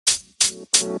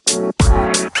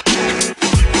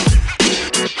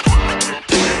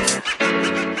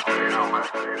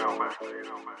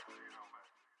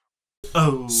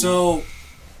Oh. So,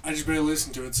 I just barely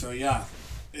listened to it, so yeah.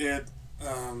 It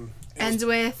ends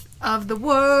with of the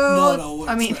world. No,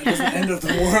 I mean, it doesn't end of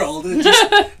the world. It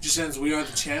just ends. We are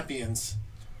the champions.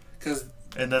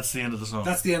 And that's the end of the song.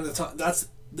 That's the end of the song. That's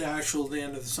the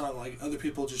end of the song. Like other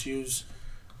people just use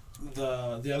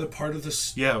the other part of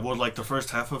this. Yeah, well, like the first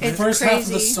half of it's it. First crazy. half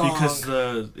of the song.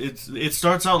 Because it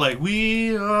starts out like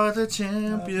we are the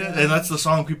champion, and that's the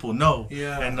song people know.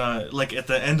 Yeah. And like at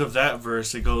the end of that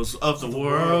verse, it goes of the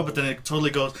world, but then it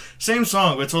totally goes same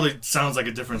song, but it totally sounds like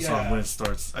a different song when it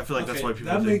starts. I feel like that's why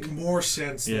people that think make more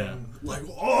sense. Than, like,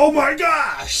 oh my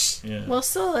gosh. Yeah. Well,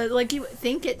 still, like you would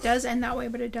think it does end that way,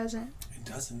 but it doesn't. It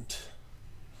doesn't.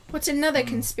 What's another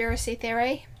conspiracy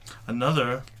theory?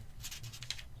 Another.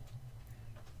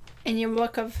 In your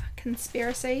book of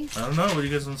conspiracies? I don't know. What are you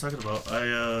guys want to talk about?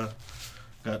 I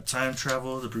got time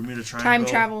travel, the Bermuda Triangle. Time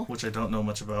travel. Which I don't know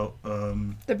much about.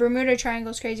 The Bermuda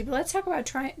Triangle is crazy, but let's talk about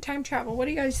time travel. What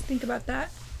do you guys think about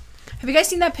that? Have you guys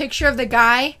seen that picture of the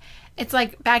guy? It's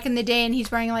like back in the day, and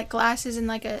he's wearing like glasses and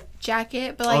like a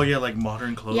jacket, but like like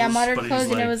modern clothes. Yeah, modern clothes,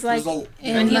 and it was like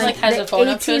and he like has a phone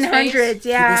up to his face. 1800s.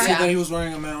 Yeah. People say that he was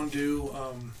wearing a Mountain Dew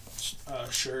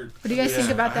shirt. What do you guys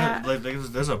think about that?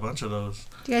 There's a bunch of those.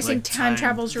 Do you guys think time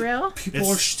travel's real? People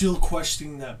are still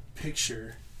questioning that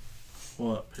picture.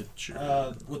 What picture?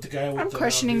 With the guy with I'm the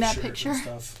questioning Mountain that Dew shirt picture.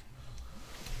 and stuff.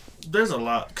 There's a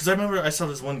lot. Because I remember I saw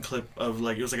this one clip of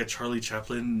like, it was like a Charlie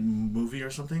Chaplin movie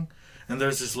or something. And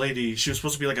there's this lady, she was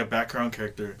supposed to be like a background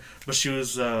character, but she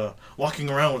was walking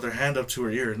around with her hand up to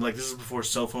her ear. And like, this is before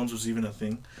cell phones was even a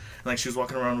thing. And like, she was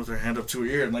walking around with her hand up to her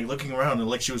ear and like looking around and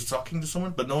like she was talking to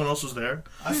someone, but no one else was there.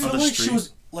 I feel like she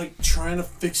was like trying to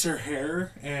fix her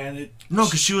hair and it... No,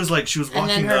 because she was walking up. And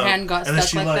then her hand got and then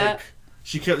stuck she like that?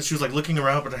 She was like looking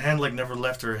around, but her hand like never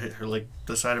left her like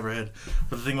the side of her head.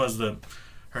 But the thing was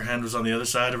her hand was on the other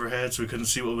side of her head, so we couldn't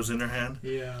see what was in her hand.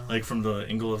 Yeah. Like from the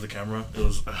angle of the camera, it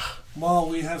was. Well,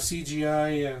 we have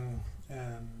CGI and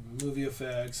movie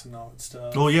effects and all that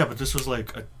stuff. Oh yeah, but this was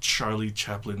like a Charlie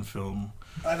Chaplin film.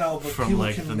 I know, but from people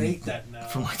like can make that now.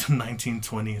 From like the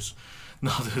 1920s.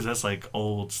 No, dude, that's like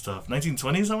old stuff.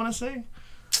 1920s, I want to say.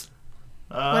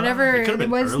 Whatever it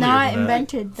was not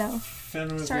invented though.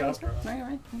 Phantom of the Opera.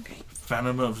 Right. Okay.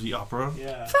 Phantom of the Opera.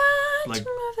 Yeah. Like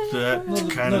that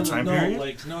kind of time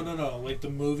period. No. Like the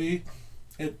movie,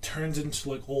 it turns into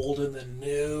like old and then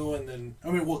new and then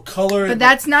color. But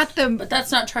that's not the. But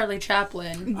that's not Charlie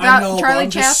Chaplin. I know, Charlie but I'm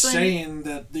just Chaplin. saying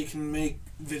that they can make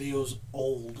videos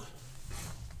old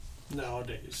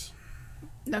nowadays.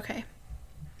 Okay.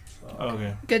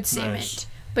 Okay. Good statement. Nice.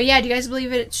 But yeah, do you guys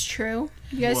believe it's true?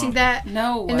 Do you guys think that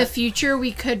in the future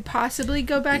we could possibly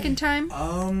go back in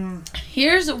time?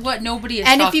 Here's what nobody is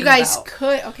and talking about. if you guys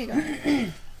could, okay, go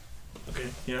ahead. Okay.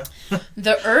 Yeah.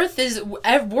 The Earth is.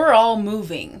 We're all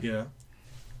moving. Yeah.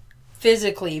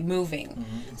 Physically moving.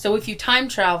 Mm-hmm. So if you time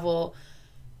travel,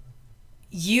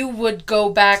 you would go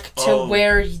back to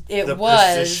where it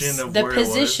was. The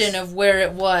position of where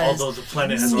it was. Although the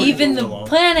planet has already even moved the along.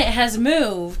 planet has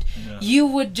moved. Yeah. You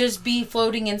would just be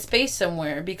floating in space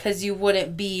somewhere because you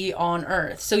wouldn't be on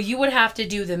Earth. So you would have to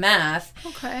do the math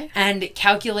and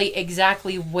calculate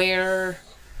exactly where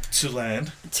to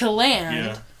land.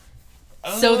 Yeah.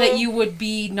 So that you would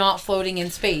be not floating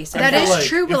in space. That is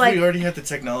true, but if we already had the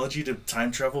technology to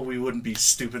time travel, we wouldn't be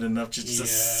stupid enough to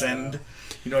just send.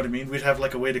 You know what I mean? We'd have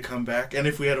like a way to come back, and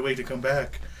if we had a way to come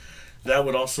back, that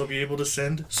would also be able to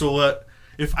send. So what?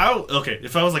 If I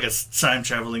was like a time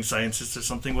traveling scientist or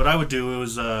something, what I would do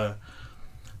was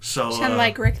Sound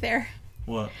like Rick there.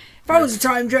 What? If I was a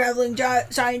time traveling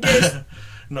scientist.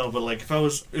 No, but like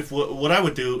what I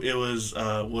would do was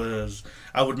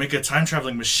I would make a time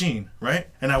traveling machine, right?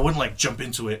 And I wouldn't like jump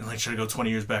into it and like try to go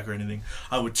 20 years back or anything.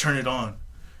 I would turn it on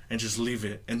and just leave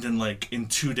it, and then like in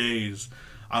 2 days,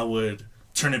 I would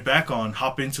turn it back on,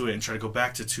 hop into it, and try to go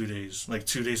back to 2 days, like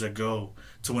 2 days ago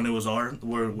to when it was on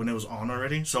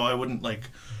already. So I wouldn't like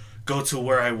go to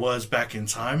where I was back in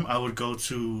time. I would go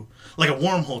to like a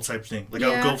wormhole type thing. Like I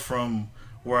would go from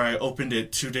where I opened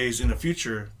it 2 days in the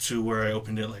future to where I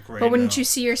opened it like right now. But wouldn't you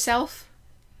see yourself?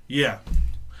 Yeah.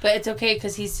 But it's okay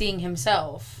because he's seeing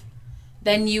himself.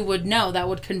 Then you would know. That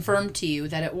would confirm to you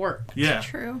that it worked. Yeah.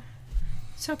 True.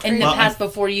 So crazy. In the past,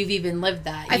 before you've even lived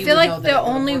that. I feel like the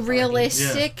only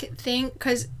realistic thing,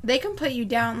 because they can put you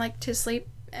down like to sleep,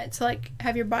 to like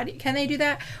have your body. Can they do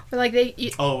that? Or like they?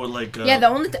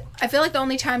 I feel like the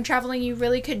only time traveling you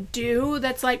really could do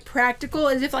that's like practical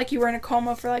is if like you were in a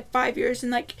coma for like 5 years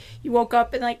and like you woke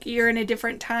up and like you're in a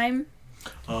different time.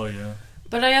 Oh yeah.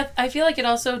 But I feel like it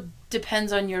also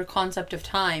depends on your concept of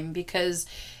time, because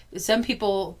some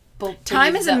people...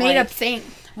 Time is a made-up thing.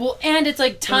 Well, and it's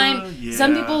like time...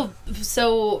 Some people...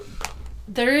 So...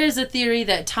 There is a theory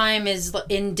that time is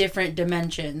in different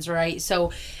dimensions, right?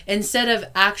 So instead of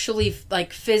actually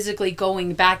like physically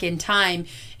going back in time,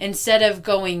 instead of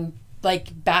going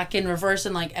like back in reverse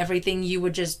and like everything, you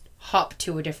would just hop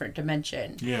to a different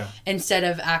dimension. Yeah. Instead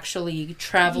of actually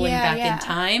traveling back in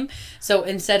time. So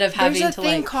instead of having to like... There's a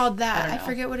thing called that. I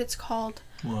forget what it's called.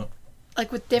 What?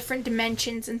 Like with different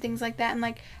dimensions and things like that, and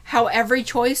like how every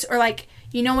choice, or like,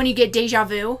 you know when you get deja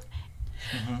vu?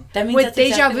 Mm-hmm. That means with that's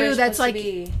deja exactly vu, that's like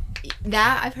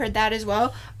that. I've heard that as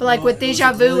well. But like with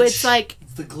deja vu, it's like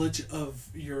it's the glitch of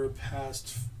your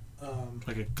past.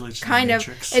 Like a glitch. Kind in of. the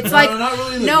Matrix. It's like not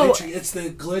really the glitching. It's the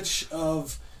glitch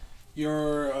of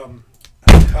your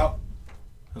how.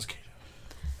 That's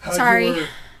Kato. Sorry.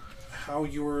 How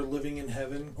you were living in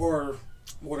heaven or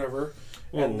whatever,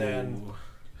 and then.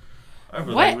 I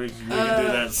really we can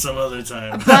do that some other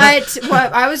time. But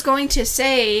what I was going to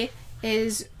say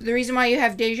is the reason why you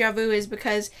have deja vu is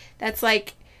because that's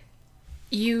like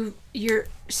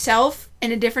yourself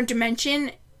in a different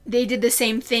dimension, they did the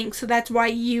same thing, so that's why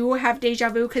you have deja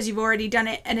vu, because you've already done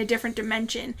it in a different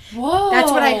dimension. Whoa,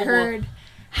 that's what I heard.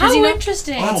 How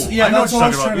interesting. Oh, yeah, I know what you're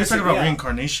talking about. You're talking about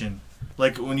reincarnation.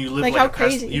 Like when you live like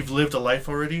crazy. You've lived a life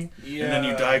already, and then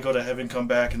you die, go to heaven, come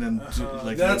back, and then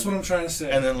that's what I'm trying to say.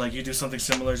 And then like you do something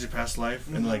similar as your past life,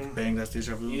 and like bang, that's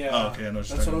deja vu. Yeah, oh, okay, I know what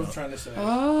that's what I'm trying to say.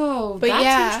 Oh, but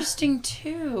that's interesting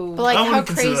too. But like I how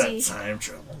consider crazy that time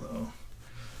travel though.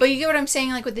 But you get what I'm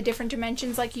saying, like with the different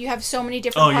dimensions, like you have so many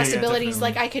different possibilities. Yeah,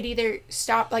 like I could either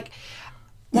stop, like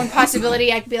one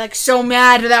possibility, I could be like so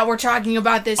mad that we're talking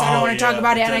about this, I don't want to talk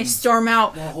about it, and I storm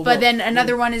out. But then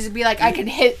another one is to be like, I could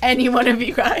hit any one of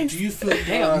you guys. Do you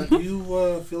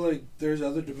feel? Feel like there's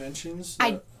other dimensions?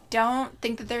 I don't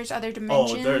think that there's other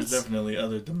dimensions. Oh, there's definitely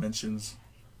other dimensions.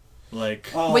 Like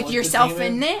with like yourself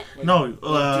in it? Like, no,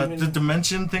 the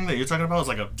dimension thing that you're talking about is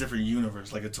like a different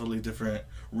universe, like a totally different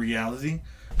reality.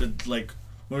 Like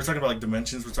when we're talking about like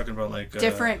dimensions, we're talking about like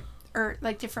different or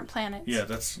like different planets. Yeah,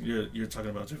 that's you're talking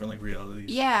about different like realities.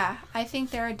 Yeah, I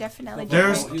think there are definitely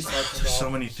there's so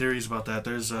many theories about that.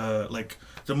 There's like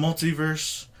the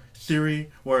multiverse theory,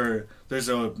 where there's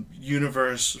a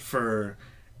universe for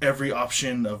every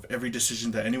option of every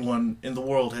decision that anyone in the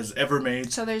world has ever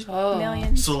made. So there's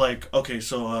millions. So like okay,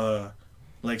 so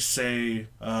like say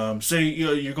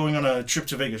you're going on a trip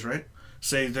to Vegas, right?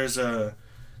 Say there's a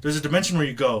dimension where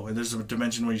you go, and there's a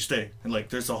dimension where you stay, and like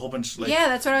there's a whole bunch. Like, yeah,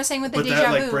 that's what I was saying with the deja vu.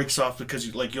 But that like breaks off because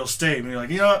you'll stay, and you're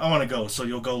like, you know what, I want to go, so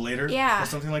you'll go later, or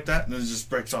something like that, and then it just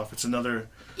breaks off. It's another,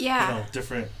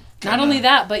 different. Not only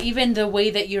that, but even the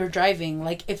way that you're driving,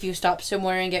 like if you stop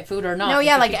somewhere and get food or not. No,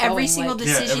 yeah, like every single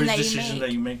decision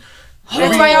that you make.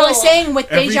 That's why I was saying with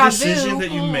deja vu. Every decision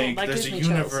that you make, there's a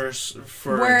universe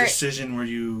for a decision where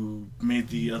you made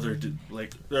the other,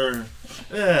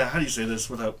 how do you say this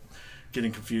without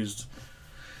getting confused?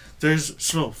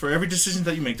 For every decision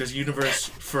that you make, there's a universe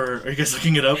for... Are you guys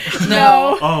looking it up?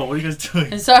 No. Oh, what are you guys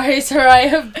doing? Sorry,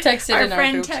 Soraya texted in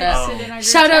our group chat.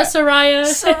 Shout out, Soraya.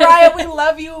 Soraya, we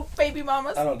love you, baby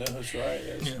mamas. I don't know who Soraya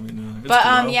is. Yeah, I mean,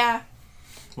 but, yeah.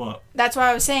 What? That's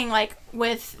why I was saying, like,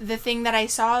 with the thing that I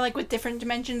saw, like, with different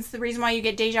dimensions, the reason why you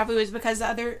get deja vu is because the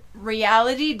other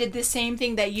reality did the same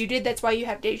thing that you did. That's why you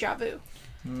have deja vu.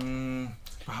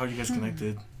 How are you guys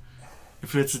connected?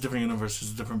 If it's a different universe,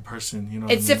 it's a different person, you know.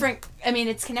 It's different. I mean,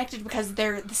 it's connected because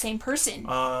they're the same person.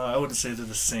 I wouldn't say they're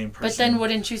the same person. But then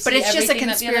wouldn't you see But it's just a everything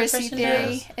conspiracy theory.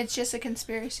 Does? It's just a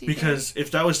conspiracy because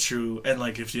if that was true, and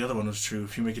like if the other one was true,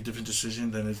 if you make a different decision,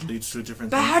 then it leads to a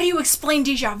different But thing. how do you explain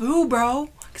deja vu,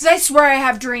 bro? Because I swear I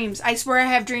have dreams. I swear I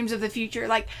have dreams of the future.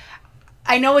 Like,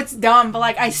 I know it's dumb, but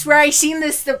like, I swear I've seen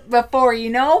this before, you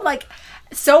know? Like,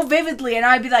 so vividly, and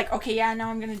I'd be like, okay, yeah, now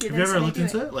I'm gonna do this. Have you ever looked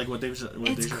into it? Like what Dave said?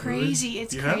 It's crazy.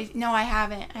 It's crazy. No, I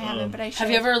haven't. But I should.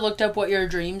 Have you ever looked up what your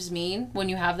dreams mean when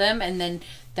you have them, and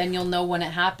then you'll know when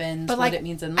it happens, but what it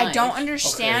means in life? I don't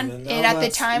understand it at the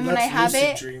time when I have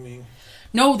it. Dreaming.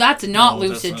 No, that's not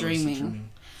lucid dreaming.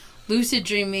 Lucid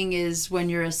dreaming is when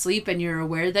you're asleep and you're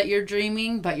aware that you're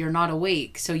dreaming, but you're not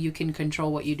awake, so you can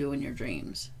control what you do in your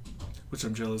dreams. Which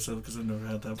I'm jealous of because I've never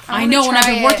had that before. I know, and I've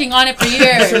been working on it for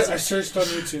years. I searched on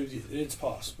YouTube. It's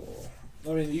possible.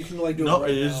 I mean, you can do it right now.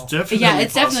 It's definitely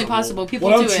it's definitely possible. People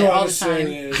do it all the time.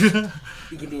 Is,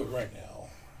 you can do it right now.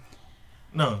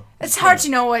 No. It's hard to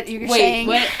know what you're saying.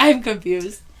 Wait, I'm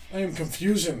confused. I am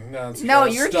confusing now. No,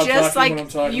 you're just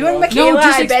like you and Michaela.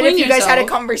 I bet if you guys had a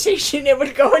conversation, it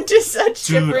would go into such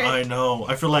different. I know.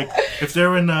 I feel like if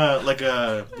they're in like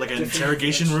an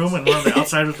interrogation room and we're on the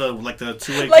outside of the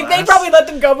two-way glass, they probably let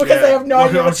them go because they have no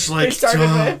idea what they started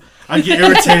with. I get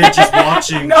irritated just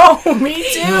watching. No, me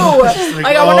too.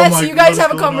 I want to see you guys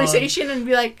have a conversation and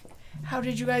be like, "How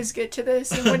did you guys get to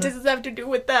this? And what does this have to do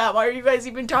with that? Why are you guys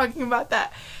even talking about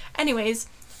that?" Anyways.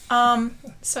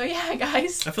 So yeah,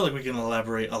 guys. I feel like we can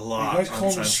elaborate a lot on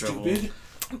time travel. Stupid?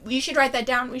 You should write that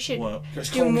down. We should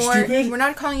do more. We're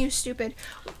not calling you stupid.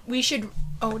 We should.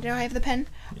 Oh, do I have the pen?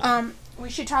 We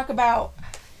should talk about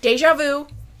deja vu.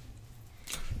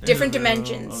 Different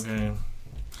dimensions. Okay,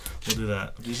 we'll do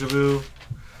that. Deja vu.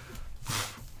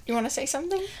 You want to say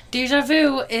something? Deja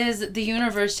vu is the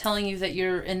universe telling you that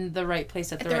you're in the right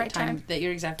place at the right time. That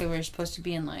you're exactly where you're supposed to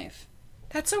be in life.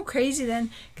 That's so crazy then,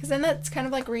 because then that's kind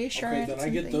of like reassurance. Okay, then I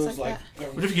get those like.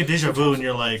 What if you get deja vu and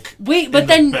you're like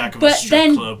back of a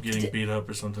strip club getting beat up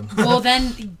or something? Well,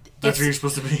 then that's where you're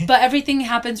supposed to be. But everything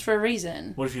happens for a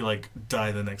reason. What if you like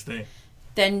die the next day?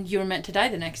 Then you were meant to die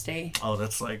the next day. Oh,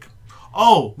 that's like.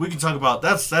 Oh, we can talk about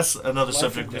that's another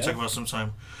subject we can talk about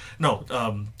sometime. No,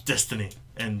 destiny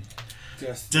and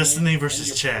destiny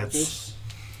versus chance.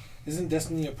 Isn't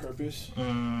destiny a purpose?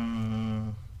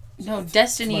 No,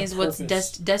 destiny is what's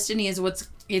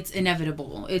it's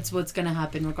inevitable. It's what's gonna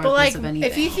happen regardless of anything.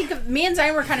 If you think of me and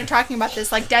Zion were kind of talking about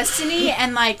this, like destiny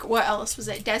and like what else was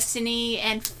it? Destiny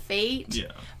and fate.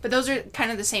 Yeah. But those are kind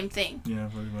of the same thing. Yeah,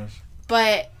 pretty much.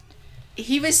 But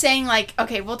he was saying like,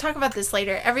 okay, we'll talk about this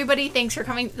later. Everybody, thanks for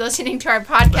listening to our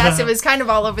podcast. It was kind of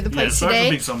all over the place sorry today.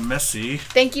 For being so messy.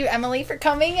 Thank you, Emily, for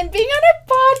coming and being on our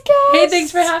podcast. Hey,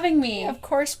 thanks for having me. Of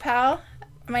course, pal.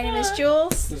 My name is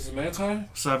Jules. This is Manti.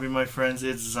 Sabi, my friends,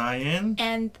 it's Zion.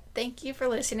 And thank you for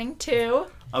listening to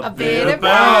A Bit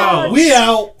About. We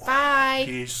out. Bye.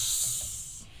 Peace.